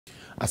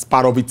As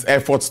part of its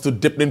efforts to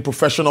deepen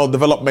professional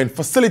development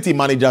facility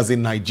managers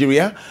in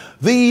Nigeria,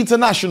 the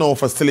International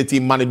Facility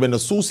Management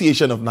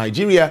Association of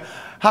Nigeria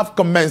have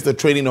commenced the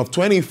training of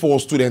 24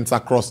 students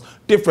across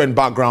different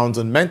backgrounds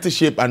and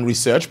mentorship and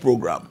research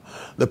program.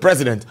 The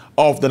president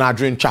of the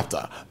Nigerian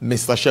chapter,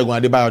 Mr.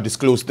 Segun Adebayo,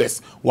 disclosed this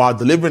while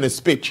delivering a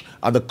speech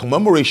at the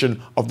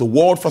commemoration of the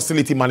World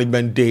Facility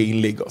Management Day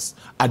in Lagos.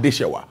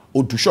 Adeshewa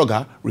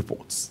Odushoga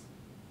reports.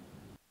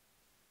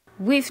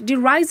 With the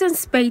rising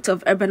spate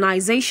of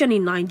urbanization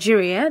in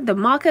Nigeria, the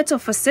market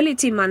of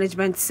facility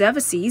management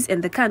services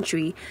in the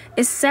country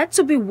is set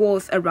to be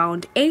worth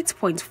around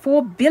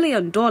 $8.4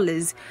 billion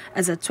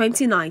as of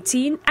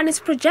 2019 and is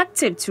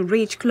projected to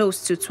reach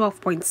close to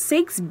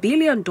 $12.6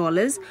 billion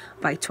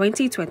by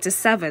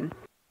 2027.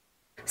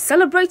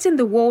 Celebrating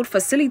the World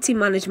Facility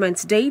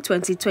Management Day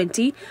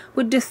 2020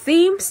 with the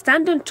theme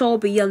Standing Tall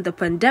Beyond the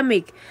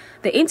Pandemic,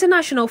 the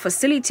International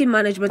Facility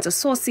Management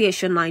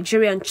Association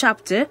Nigerian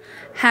chapter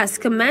has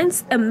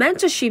commenced a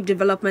mentorship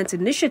development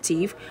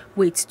initiative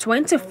with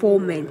 24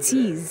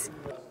 mentees.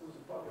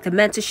 The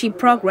mentorship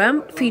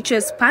program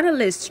features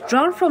panelists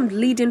drawn from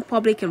leading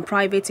public and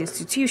private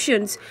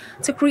institutions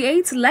to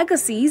create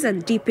legacies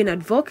and deepen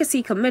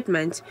advocacy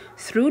commitment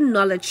through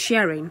knowledge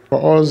sharing.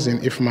 For us in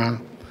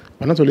IFMA,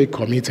 we're not only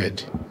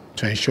committed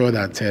to ensure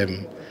that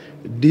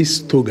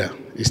this toga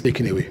is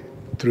taken away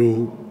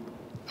through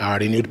our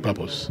renewed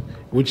purpose,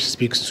 which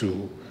speaks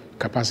to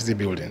capacity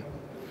building,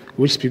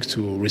 which speaks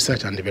to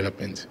research and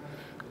development,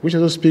 which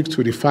also speaks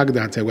to the fact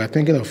that we are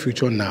thinking of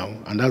future now,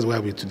 and that's why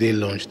we today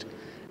launched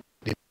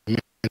the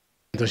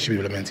Mentorship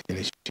Development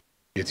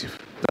Initiative.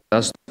 That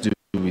has to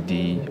do with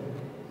the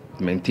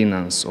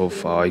maintenance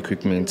of our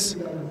equipment,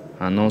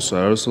 and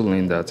also I also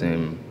learned that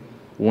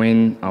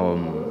when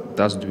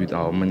that's to do with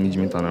our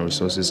management and our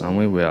resources, and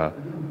when we are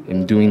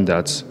doing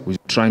that, we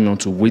try not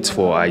to wait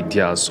for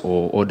ideas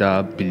or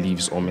other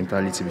beliefs or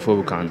mentality before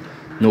we can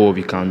know what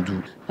we can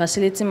do.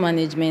 Facility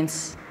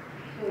management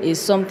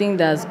is something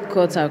that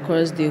cuts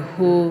across the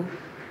whole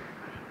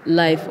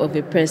life of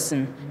a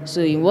person.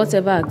 So in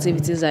whatever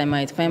activities I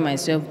might find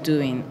myself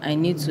doing, I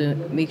need to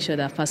make sure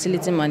that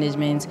facility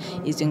management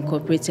is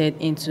incorporated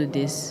into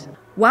this.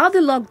 While the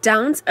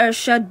lockdowns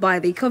ushered by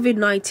the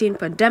COVID-19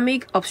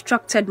 pandemic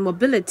obstructed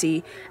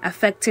mobility,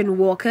 affecting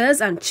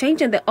workers and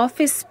changing the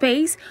office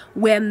space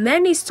where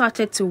many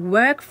started to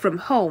work from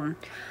home,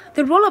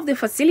 the role of the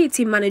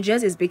facility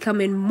managers is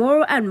becoming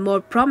more and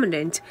more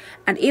prominent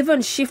and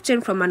even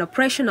shifting from an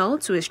operational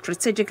to a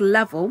strategic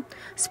level,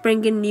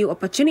 springing new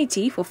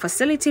opportunity for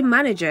facility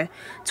manager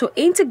to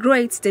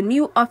integrate the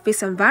new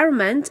office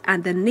environment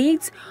and the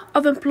needs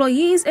of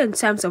employees in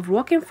terms of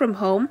working from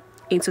home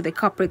into the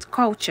corporate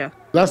culture.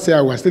 Last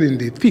year, we were still in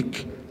the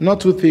thick,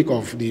 not too thick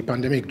of the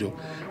pandemic though,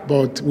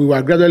 but we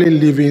were gradually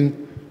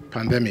leaving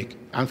pandemic.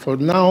 And for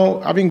now,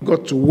 having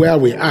got to where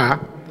we are,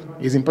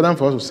 it's important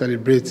for us to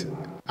celebrate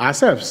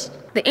ourselves.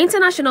 The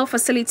International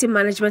Facility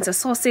Management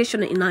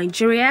Association in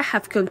Nigeria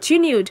have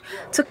continued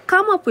to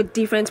come up with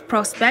different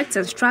prospects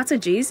and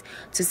strategies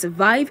to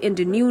survive in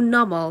the new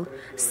normal,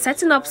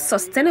 setting up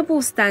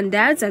sustainable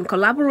standards and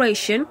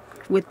collaboration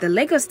with the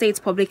Lagos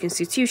State Public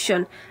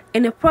Institution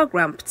in a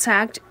program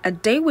tagged A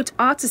Day with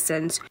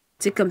Artisans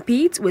to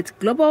compete with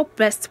global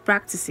best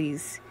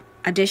practices.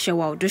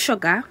 Adeshewa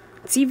Odushoga,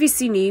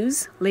 TVC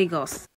News, Lagos.